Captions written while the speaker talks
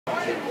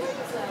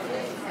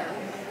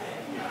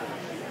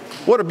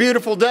What a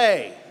beautiful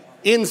day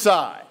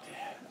inside.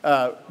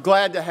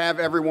 Glad to have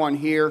everyone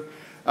here.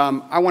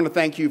 I want to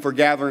thank you for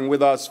gathering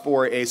with us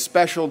for a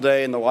special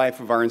day in the life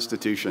of our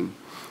institution.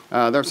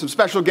 There are some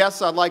special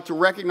guests I'd like to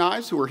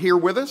recognize who are here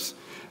with us,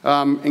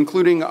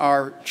 including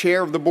our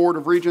Chair of the Board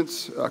of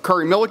Regents,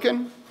 Curry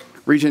Milliken,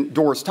 Regent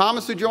Doris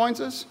Thomas, who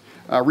joins us,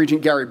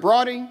 Regent Gary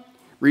Brody,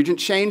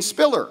 Regent Shane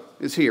Spiller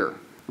is here,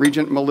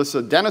 Regent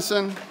Melissa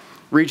Dennison,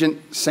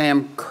 Regent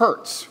Sam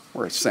Kurtz.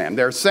 Where's Sam?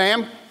 There's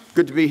Sam.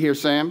 Good to be here,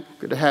 Sam.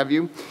 Good to have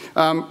you.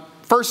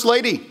 First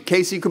Lady,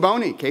 Casey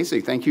Caboni. Casey,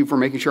 thank you for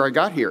making sure I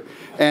got here.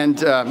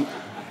 And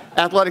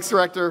Athletics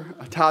Director,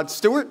 Todd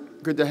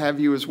Stewart. Good to have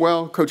you as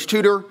well. Coach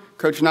Tudor,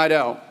 Coach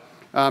Nidell.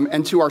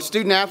 And to our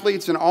student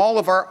athletes and all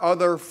of our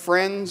other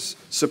friends,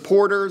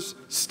 supporters,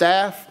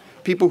 staff,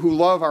 people who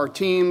love our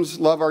teams,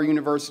 love our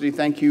university,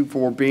 thank you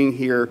for being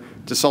here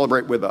to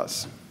celebrate with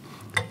us.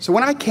 So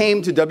when I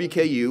came to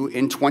WKU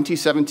in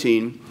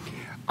 2017,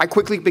 I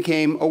quickly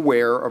became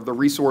aware of the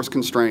resource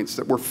constraints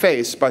that were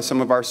faced by some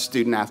of our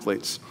student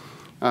athletes.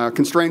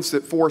 Constraints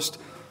that forced,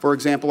 for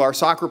example, our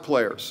soccer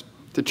players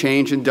to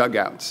change in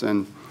dugouts.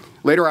 And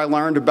later I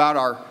learned about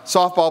our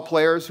softball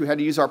players who had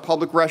to use our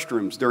public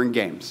restrooms during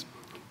games.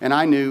 And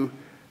I knew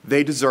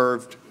they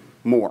deserved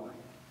more,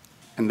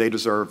 and they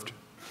deserved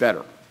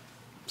better.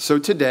 So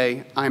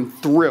today, I'm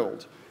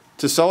thrilled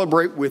to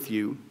celebrate with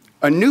you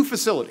a new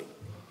facility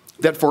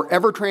that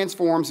forever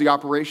transforms the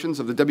operations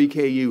of the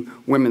WKU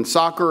women's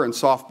soccer and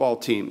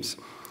softball teams.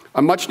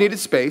 A much-needed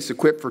space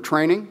equipped for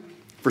training,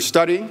 for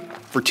studying,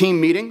 for team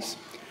meetings,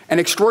 an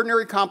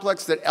extraordinary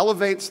complex that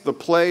elevates the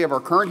play of our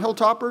current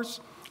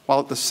Hilltoppers, while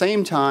at the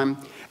same time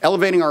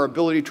elevating our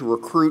ability to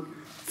recruit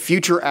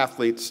future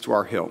athletes to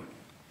our Hill.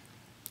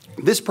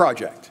 This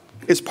project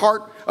is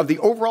part of the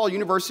overall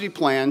university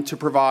plan to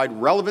provide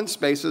relevant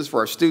spaces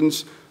for our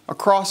students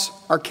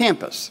across our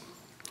campus.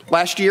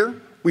 Last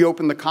year, we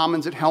opened the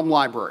Commons at Helm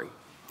Library.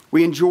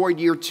 We enjoyed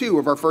year 2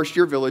 of our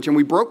first-year village, and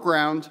we broke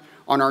ground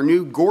on our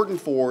new Gordon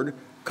Ford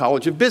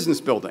College of Business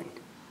building.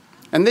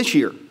 And this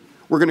year,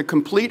 we're going to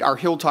complete our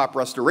Hilltop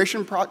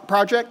Restoration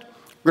project.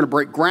 We're going to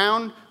break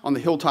ground on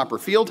the Hilltopper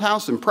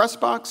Fieldhouse and Press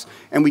Box,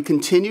 and we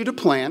continue to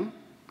plan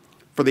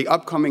for the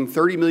upcoming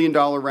 $30 million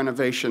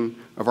renovation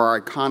of our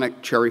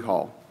iconic Cherry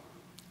Hall.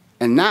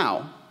 And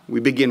now,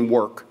 we begin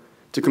work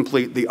to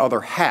complete the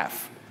other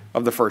half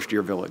of the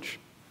first-year village.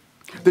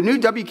 The new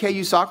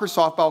WKU soccer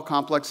softball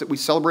complex that we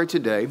celebrate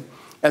today,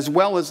 as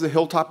well as the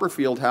Hilltopper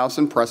Fieldhouse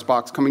and Press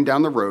Box coming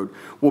down the road,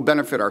 will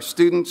benefit our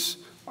students,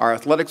 our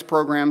athletics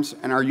programs,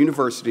 and our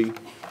university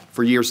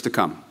for years to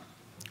come.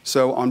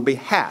 So on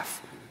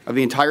behalf of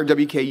the entire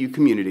WKU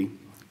community,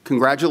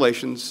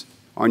 congratulations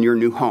on your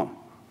new home.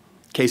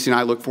 Casey and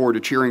I look forward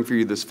to cheering for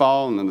you this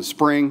fall and in the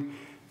spring,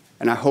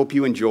 and I hope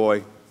you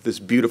enjoy this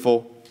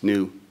beautiful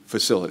new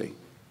facility.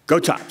 Go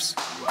Tops!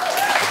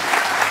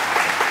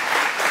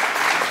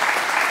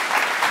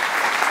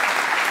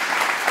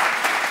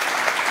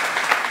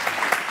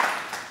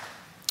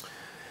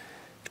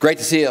 Great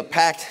to see a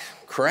packed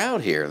crowd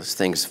here. This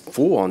thing's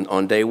full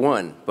on day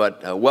one.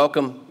 But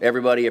welcome,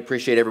 everybody.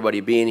 Appreciate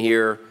everybody being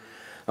here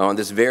on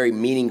this very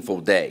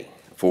meaningful day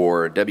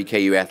for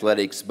WKU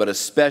athletics, but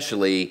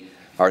especially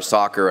our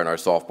soccer and our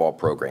softball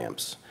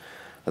programs.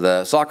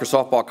 The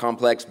soccer-softball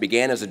complex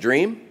began as a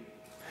dream,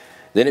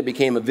 then it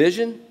became a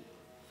vision,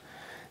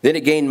 then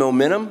it gained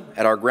momentum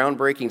at our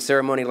groundbreaking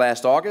ceremony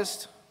last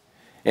August,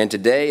 and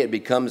today it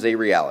becomes a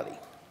reality.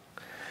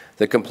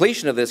 The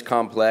completion of this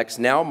complex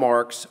now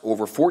marks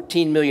over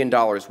 $14 million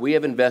we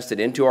have invested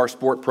into our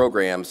sport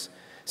programs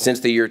since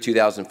the year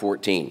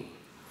 2014.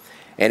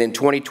 And in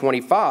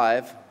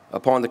 2025,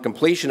 upon the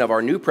completion of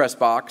our new press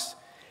box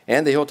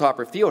and the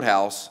Hilltopper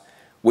Fieldhouse,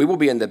 we will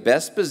be in the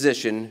best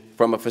position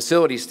from a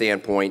facility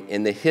standpoint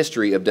in the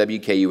history of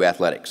WKU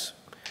athletics.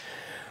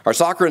 Our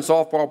soccer and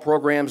softball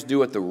programs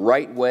do it the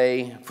right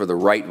way for the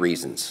right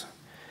reasons.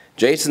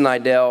 Jason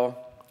Nidell,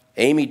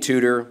 Amy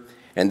Tudor,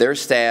 and their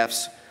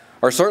staffs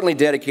are certainly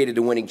dedicated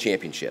to winning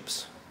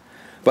championships,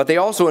 but they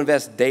also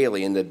invest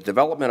daily in the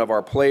development of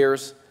our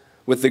players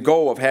with the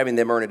goal of having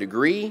them earn a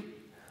degree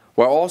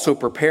while also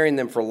preparing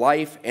them for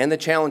life and the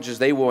challenges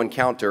they will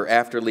encounter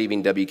after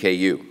leaving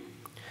WKU.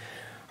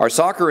 Our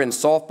soccer and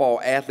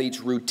softball athletes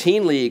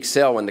routinely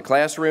excel in the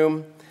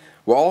classroom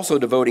while also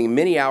devoting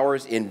many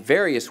hours in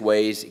various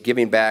ways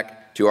giving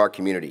back to our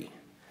community.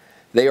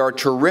 They are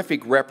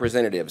terrific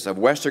representatives of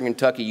Western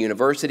Kentucky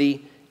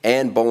University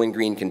and Bowling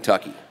Green,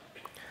 Kentucky.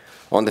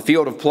 On the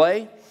field of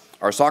play,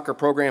 our soccer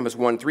program has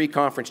won 3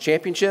 conference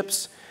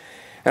championships,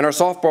 and our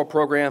softball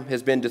program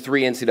has been to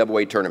 3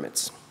 NCAA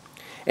tournaments.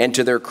 And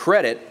to their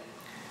credit,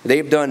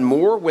 they've done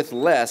more with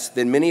less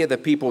than many of the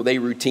people they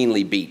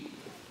routinely beat.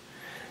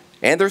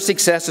 And their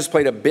success has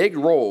played a big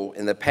role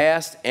in the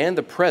past and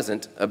the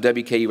present of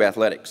WKU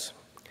athletics.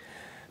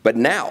 But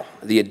now,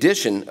 the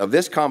addition of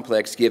this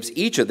complex gives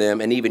each of them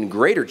an even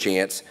greater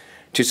chance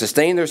to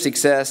sustain their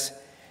success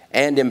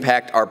and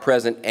impact our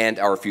present and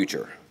our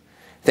future.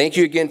 Thank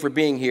you again for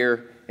being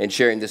here and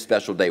sharing this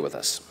special day with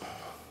us.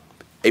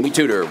 Amy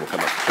Tudor will come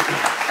up.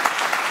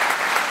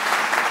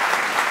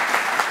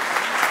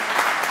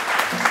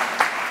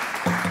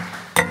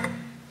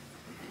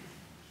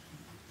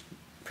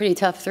 Pretty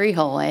tough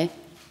three-hole, eh?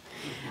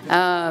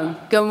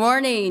 Good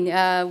morning.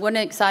 What an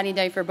exciting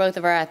day for both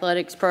of our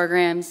athletics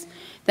programs.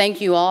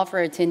 Thank you all for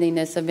attending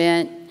this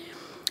event.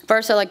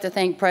 First, I'd like to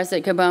thank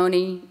President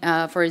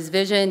Caboni for his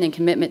vision and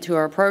commitment to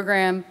our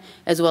program,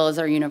 as well as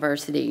our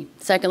university.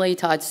 Secondly,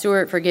 Todd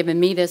Stewart for giving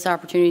me this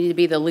opportunity to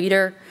be the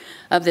leader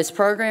of this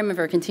program and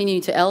for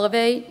continuing to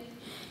elevate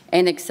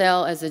and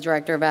excel as the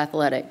Director of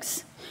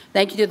Athletics.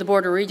 Thank you to the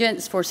Board of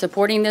Regents for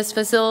supporting this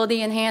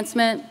facility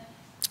enhancement,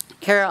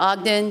 Kara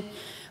Ogden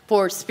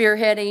for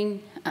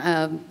spearheading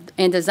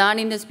and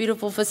designing this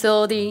beautiful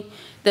facility.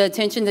 The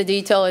attention to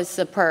detail is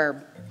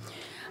superb.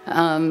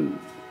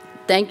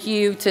 Thank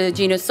you to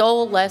Gina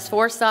Soul, Les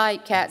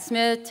Forsythe, Kat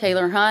Smith,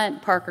 Taylor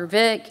Hunt, Parker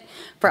Vick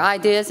for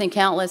ideas and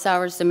countless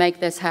hours to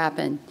make this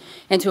happen.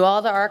 And to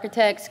all the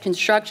architects,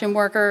 construction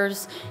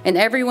workers, and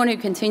everyone who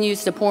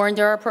continues to pour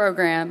into our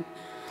program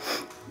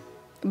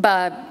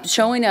by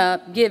showing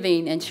up,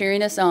 giving, and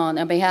cheering us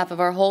on behalf of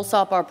our whole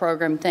softball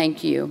program,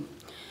 thank you.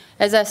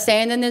 As I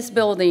stand in this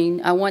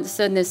building, I once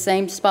stood in this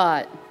same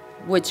spot,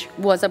 which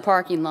was a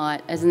parking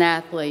lot, as an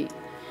athlete,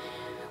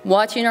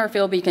 watching our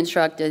field be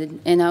constructed,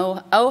 and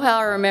oh how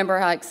I remember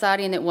how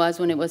exciting it was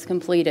when it was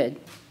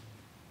completed.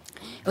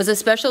 It was a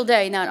special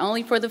day not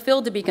only for the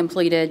field to be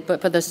completed,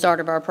 but for the start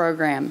of our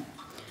program.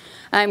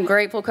 I am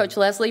grateful Coach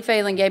Leslie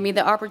Phelan gave me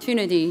the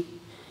opportunity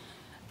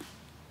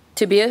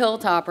to be a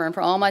Hilltopper and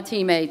for all my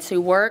teammates who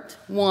worked,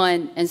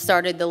 won, and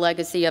started the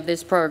legacy of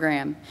this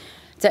program.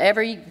 To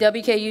every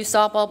WKU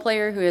softball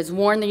player who has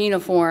worn the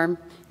uniform,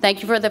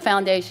 thank you for the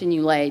foundation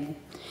you laid.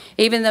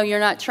 Even though you're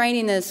not training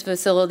in this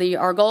facility,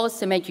 our goal is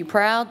to make you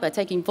proud by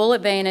taking full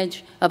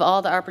advantage of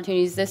all the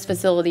opportunities this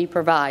facility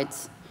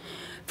provides.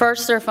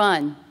 Firsts are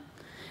fun.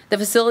 The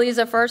facility is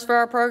a first for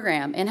our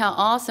program, and how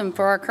awesome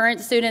for our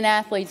current student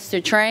athletes to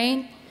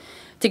train,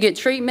 to get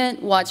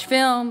treatment, watch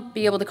film,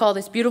 be able to call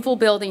this beautiful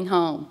building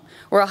home.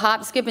 We're a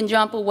hop, skip, and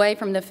jump away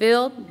from the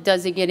field.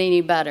 Does it get any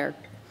better?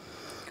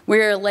 We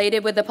are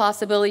elated with the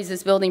possibilities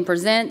this building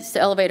presents to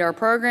elevate our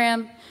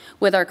program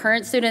with our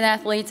current student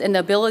athletes and the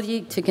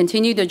ability to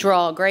continue to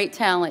draw great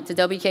talent to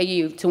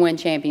WKU to win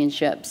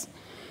championships.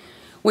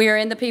 We are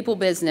in the people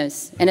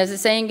business, and as the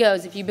saying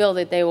goes, if you build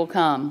it, they will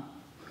come.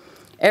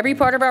 Every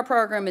part of our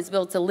program is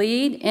built to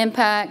lead,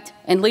 impact,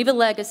 and leave a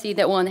legacy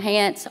that will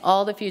enhance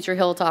all the future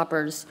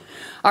Hilltoppers.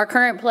 Our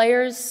current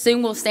players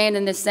soon will stand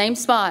in this same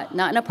spot,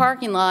 not in a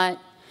parking lot,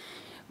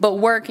 but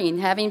working,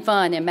 having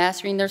fun, and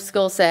mastering their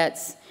skill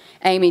sets,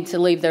 aiming to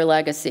leave their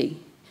legacy.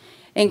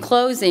 In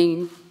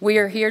closing, we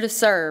are here to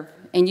serve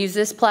and use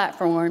this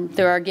platform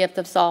through our gift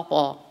of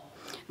softball.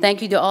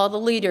 Thank you to all the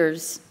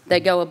leaders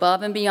that go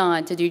above and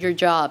beyond to do your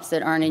jobs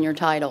that aren't in your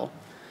title.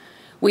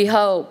 We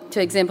hope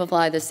to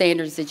exemplify the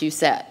standards that you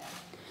set.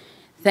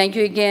 Thank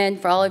you again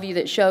for all of you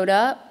that showed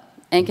up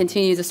and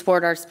continue to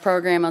support our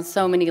program on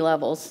so many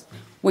levels.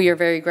 We are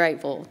very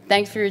grateful.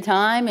 Thanks for your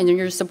time and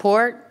your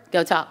support.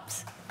 Go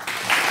Tops.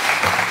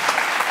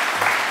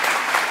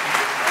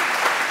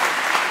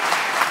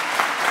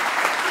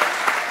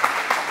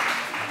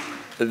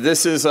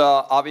 This is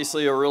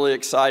obviously a really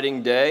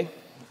exciting day.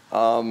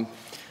 A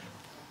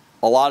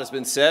lot has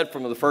been said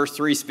from the first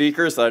three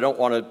speakers that I don't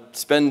want to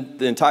spend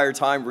the entire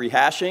time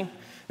rehashing.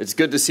 It's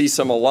good to see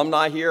some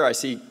alumni here. I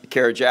see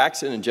Kara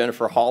Jackson and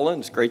Jennifer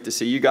Holland. It's great to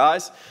see you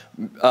guys.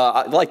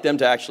 I'd like them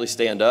to actually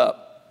stand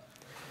up.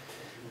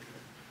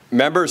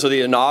 Members of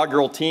the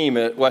inaugural team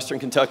at Western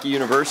Kentucky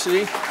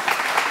University.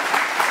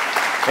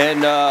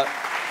 And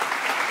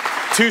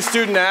two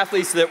student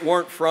athletes that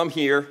weren't from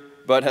here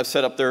but have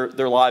set up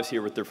their lives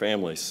here with their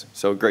families.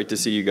 So great to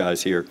see you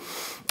guys here.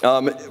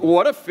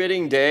 What a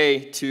fitting day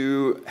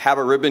to have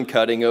a ribbon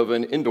cutting of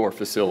an indoor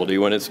facility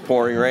when it's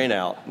pouring rain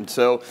out. And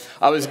so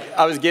I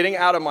was getting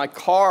out of my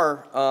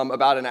car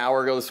about an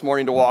hour ago this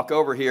morning to walk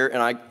over here,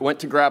 and I went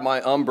to grab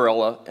my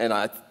umbrella, and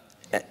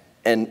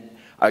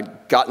I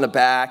got in the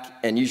back,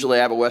 and usually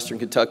I have a Western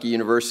Kentucky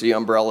University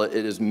umbrella.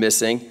 It is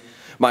missing.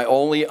 My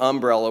only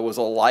umbrella was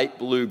a light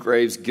blue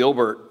Graves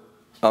Gilbert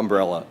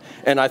umbrella.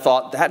 And I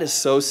thought, that is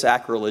so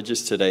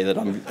sacrilegious today that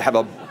I have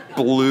a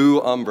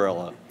blue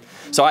umbrella.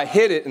 So I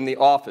hid it in the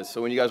office,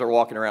 so when you guys are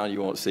walking around,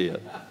 you won't see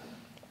it.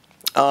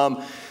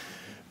 But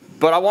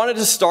I wanted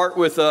to start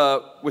with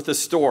a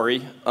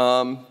story.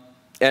 And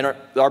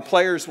our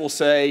players will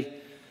say,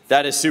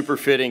 that is super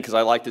fitting because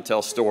I like to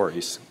tell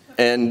stories.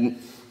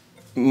 And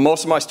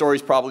most of my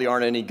stories probably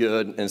aren't any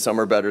good, and some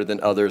are better than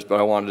others,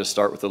 but I wanted to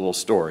start with a little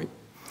story.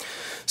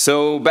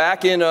 So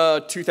back in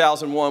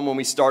 2001, when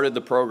we started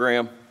the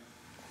program,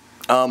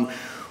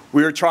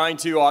 we were trying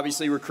to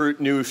obviously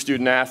recruit new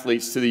student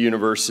athletes to the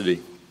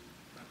university.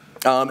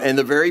 And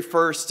the very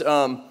first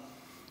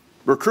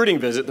recruiting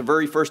visit, the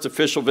very first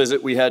official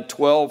visit, we had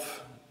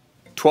 12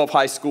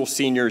 high school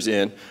seniors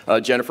in.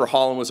 Jennifer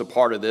Holland was a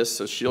part of this,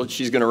 so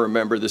she's going to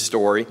remember this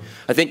story.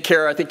 I think,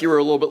 Kara, you were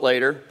a little bit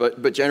later,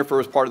 but Jennifer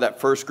was part of that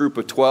first group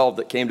of 12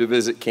 that came to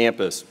visit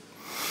campus.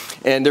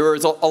 And there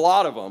was a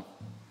lot of them.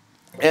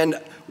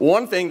 And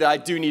one thing that I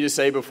do need to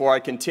say before I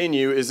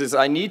continue is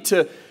I need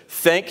to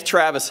thank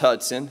Travis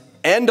Hudson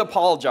and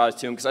apologize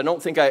to him because I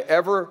don't think I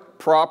ever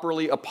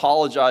properly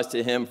apologize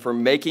to him for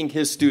making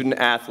his student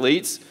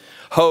athletes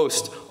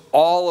host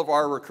all of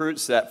our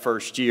recruits that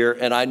first year.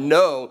 And I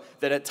know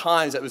that at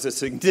times that was a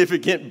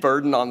significant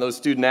burden on those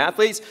student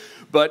athletes,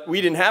 but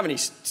we didn't have any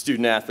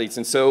student athletes.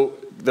 And so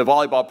the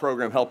volleyball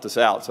program helped us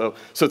out. So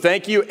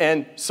thank you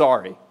and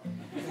sorry.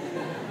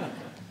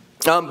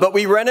 But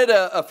we rented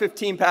a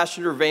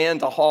 15-passenger van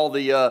to haul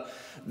the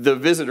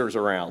visitors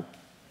around.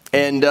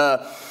 And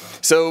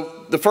so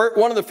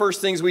one of the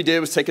first things we did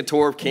was take a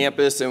tour of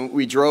campus, and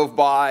we drove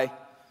by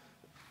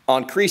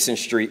on Creason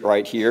Street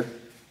right here.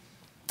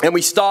 And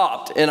we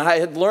stopped, and I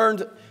had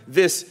learned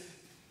this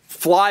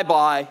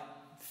flyby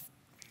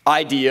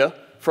idea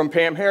from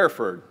Pam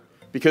Hereford,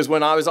 because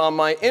when I was on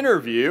my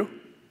interview,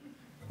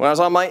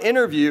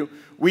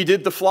 we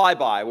did the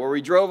flyby where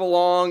we drove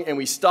along and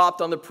we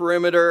stopped on the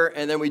perimeter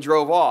and then we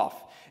drove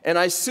off. And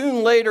I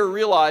soon later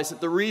realized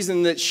that the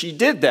reason that she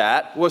did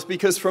that was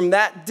because from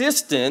that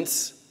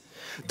distance,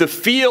 the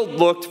field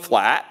looked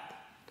flat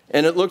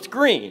and it looked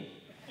green.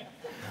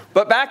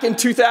 But back in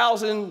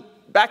 2000,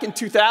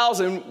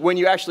 when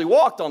you actually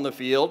walked on the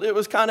field, it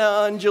was kind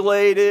of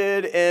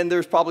undulated and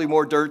there's probably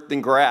more dirt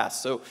than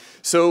grass.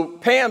 So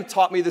Pam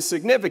taught me the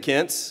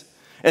significance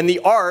and the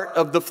art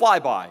of the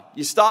flyby.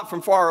 You stop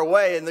from far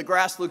away and the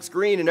grass looks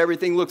green and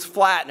everything looks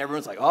flat and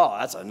everyone's like, oh,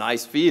 that's a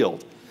nice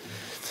field.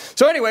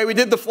 So anyway, we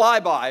did the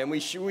flyby, and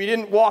we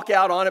didn't walk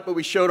out on it, but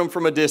we showed them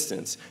from a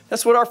distance.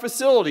 That's what our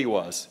facility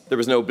was. There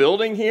was no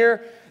building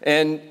here,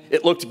 and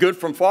it looked good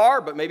from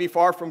far, but maybe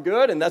far from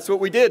good, and that's what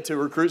we did to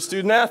recruit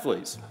student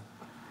athletes.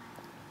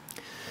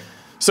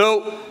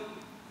 So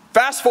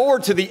fast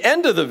forward to the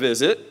end of the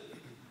visit,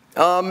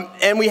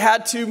 and we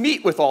had to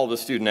meet with all the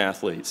student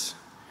athletes.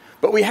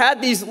 But we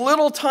had these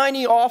little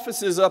tiny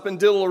offices up in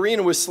Diddle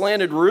Arena with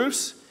slanted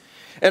roofs,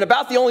 and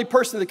about the only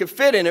person that could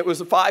fit in it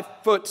was a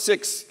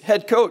 5'6"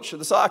 head coach of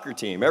the soccer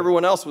team.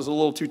 Everyone else was a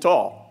little too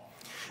tall.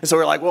 And so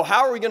we're like, well,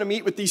 how are we going to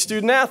meet with these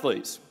student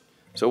athletes?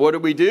 So what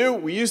did we do?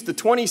 We used the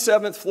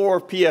 27th floor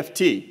of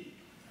PFT,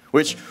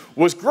 which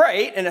was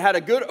great, and it had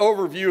a good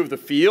overview of the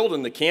field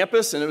and the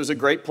campus, and it was a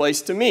great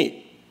place to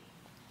meet.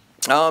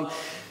 That's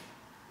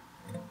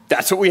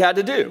what we had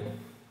to do.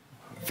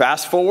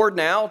 Fast forward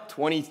now,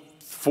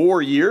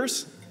 24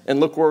 years, and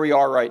look where we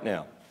are right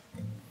now.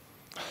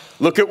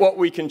 Look at what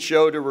we can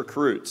show to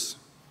recruits.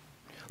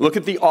 Look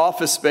at the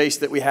office space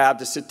that we have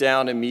to sit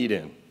down and meet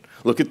in.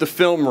 Look at the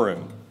film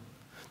room.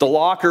 The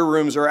locker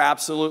rooms are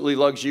absolutely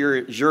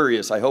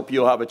luxurious. I hope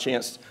you'll have a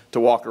chance to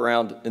walk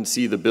around and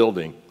see the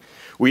building.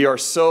 We are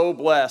so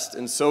blessed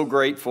and so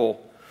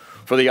grateful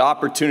for the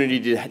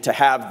opportunity to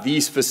have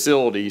these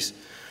facilities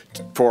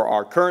for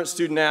our current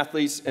student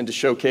athletes and to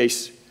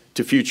showcase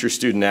to future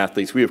student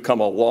athletes. We have come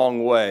a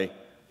long way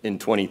in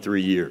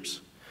 23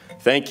 years.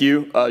 Thank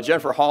you,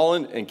 Jennifer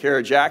Holland and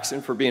Kara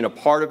Jackson, for being a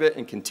part of it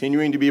and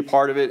continuing to be a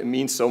part of it. It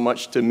means so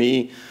much to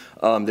me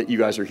that you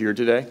guys are here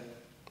today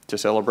to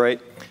celebrate.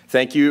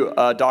 Thank you,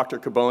 Dr.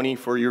 Caboni,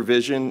 for your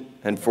vision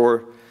and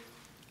for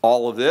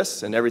all of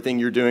this and everything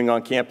you're doing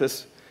on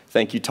campus.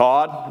 Thank you,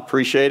 Todd.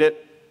 Appreciate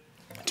it.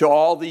 To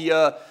all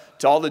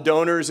the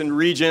donors and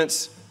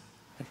regents,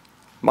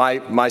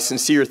 my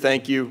sincere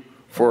thank you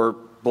for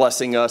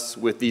blessing us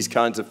with these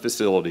kinds of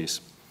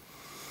facilities.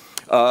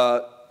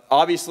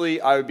 Obviously,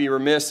 I would be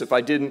remiss if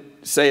I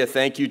didn't say a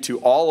thank you to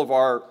all of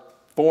our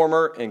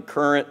former and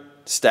current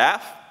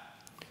staff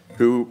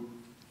who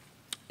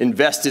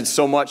invested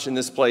so much in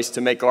this place to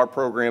make our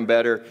program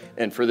better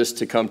and for this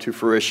to come to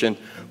fruition.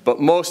 But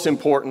most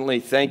importantly,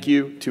 thank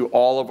you to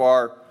all of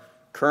our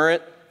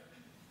current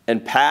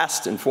and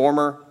past and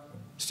former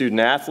student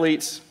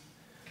athletes.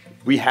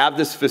 We have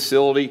this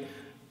facility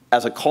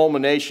as a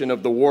culmination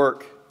of the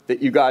work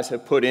that you guys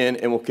have put in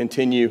and will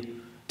continue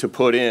to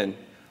put in.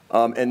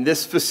 And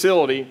this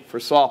facility for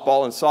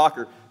softball and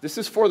soccer, this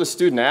is for the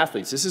student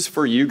athletes. This is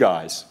for you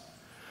guys.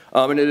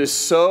 And it is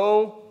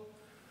so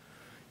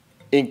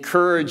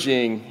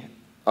encouraging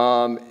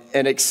and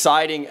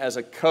exciting as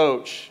a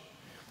coach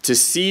to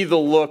see the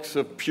looks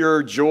of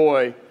pure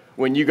joy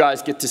when you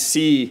guys get to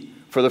see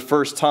for the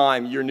first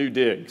time your new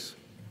digs.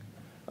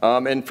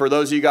 And for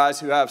those of you guys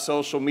who have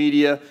social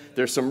media,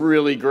 there's some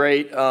really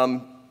great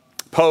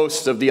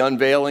posts of the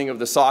unveiling of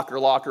the soccer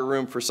locker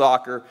room for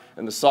soccer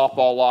and the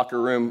softball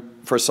locker room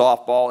for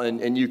softball,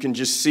 and you can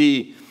just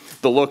see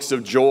the looks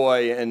of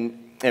joy and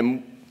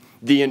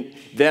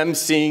them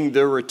seeing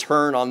the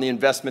return on the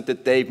investment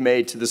that they've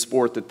made to the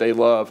sport that they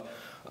love.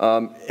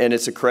 And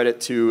it's a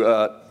credit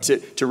to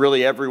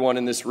really everyone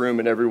in this room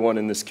and everyone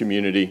in this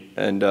community.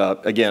 And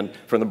again,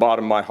 from the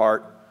bottom of my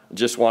heart, I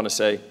just want to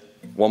say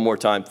one more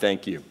time,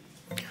 thank you.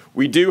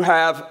 We do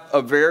have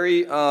a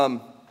very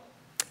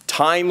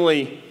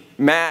timely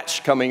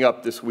match coming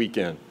up this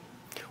weekend.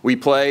 We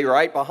play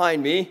right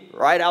behind me,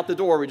 right out the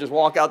door. We just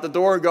walk out the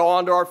door and go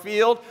onto our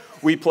field.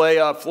 We play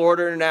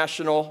Florida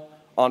International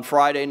on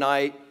Friday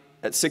night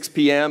at 6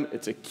 p.m.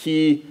 It's a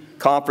key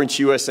Conference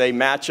USA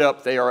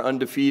matchup. They are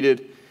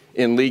undefeated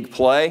in league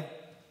play.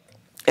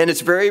 And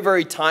it's very,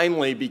 very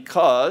timely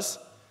because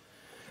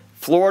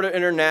Florida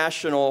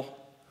International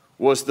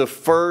was the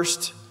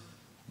first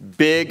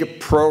big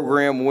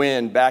program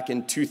win back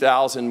in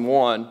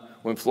 2001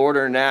 when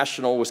Florida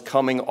International was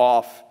coming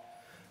off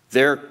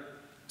their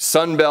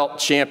Sun Belt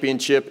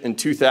championship in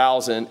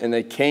 2000, and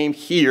they came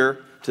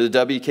here to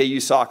the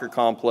WKU soccer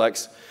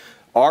complex.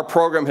 Our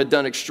program had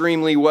done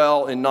extremely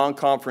well in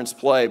non-conference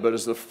play, but it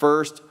was the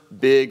first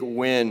big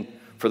win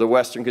for the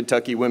Western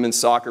Kentucky women's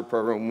soccer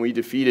program when we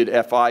defeated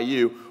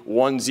FIU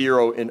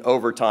 1-0 in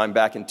overtime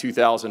back in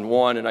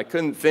 2001. And I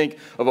couldn't think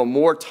of a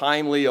more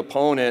timely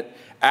opponent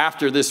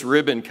after this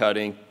ribbon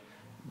cutting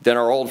than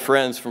our old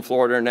friends from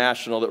Florida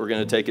International that we're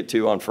going to take it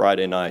to on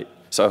Friday night.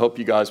 So I hope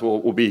you guys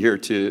will be here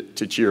to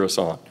cheer us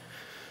on.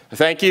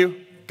 Thank you.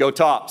 Go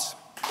Tops.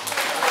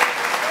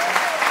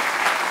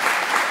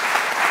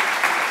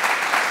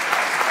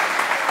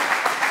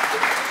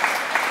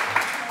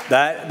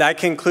 That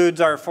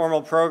concludes our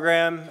formal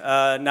program.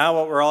 Now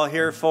what we're all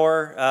here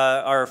for,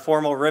 our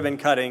formal ribbon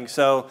cutting.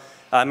 So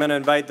I'm going to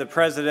invite the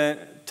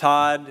president,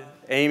 Todd,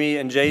 Amy,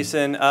 and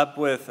Jason up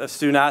with a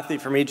student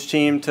athlete from each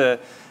team to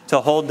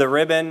hold the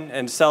ribbon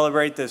and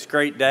celebrate this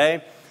great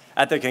day.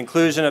 At the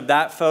conclusion of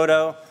that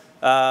photo,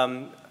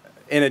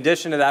 in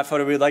addition to that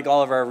photo, we'd like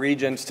all of our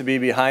regents to be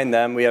behind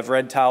them. We have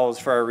red towels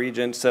for our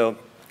regents, so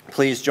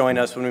please join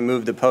us when we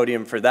move the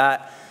podium for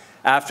that.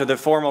 After the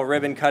formal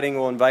ribbon cutting,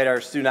 we'll invite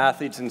our student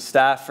athletes and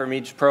staff from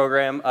each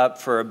program up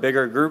for a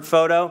bigger group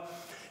photo.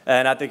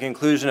 And at the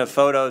conclusion of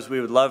photos,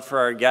 we would love for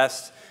our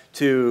guests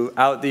to,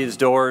 out these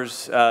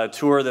doors,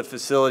 tour the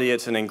facility.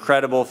 It's an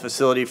incredible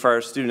facility for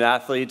our student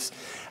athletes.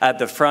 At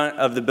the front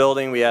of the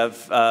building, we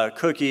have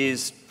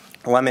cookies,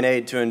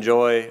 lemonade to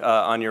enjoy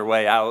on your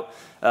way out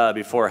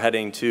before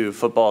heading to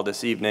football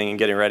this evening and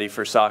getting ready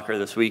for soccer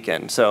this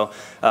weekend. So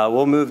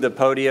we'll move the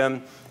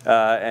podium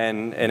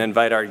and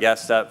invite our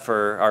guests up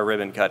for our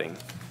ribbon cutting.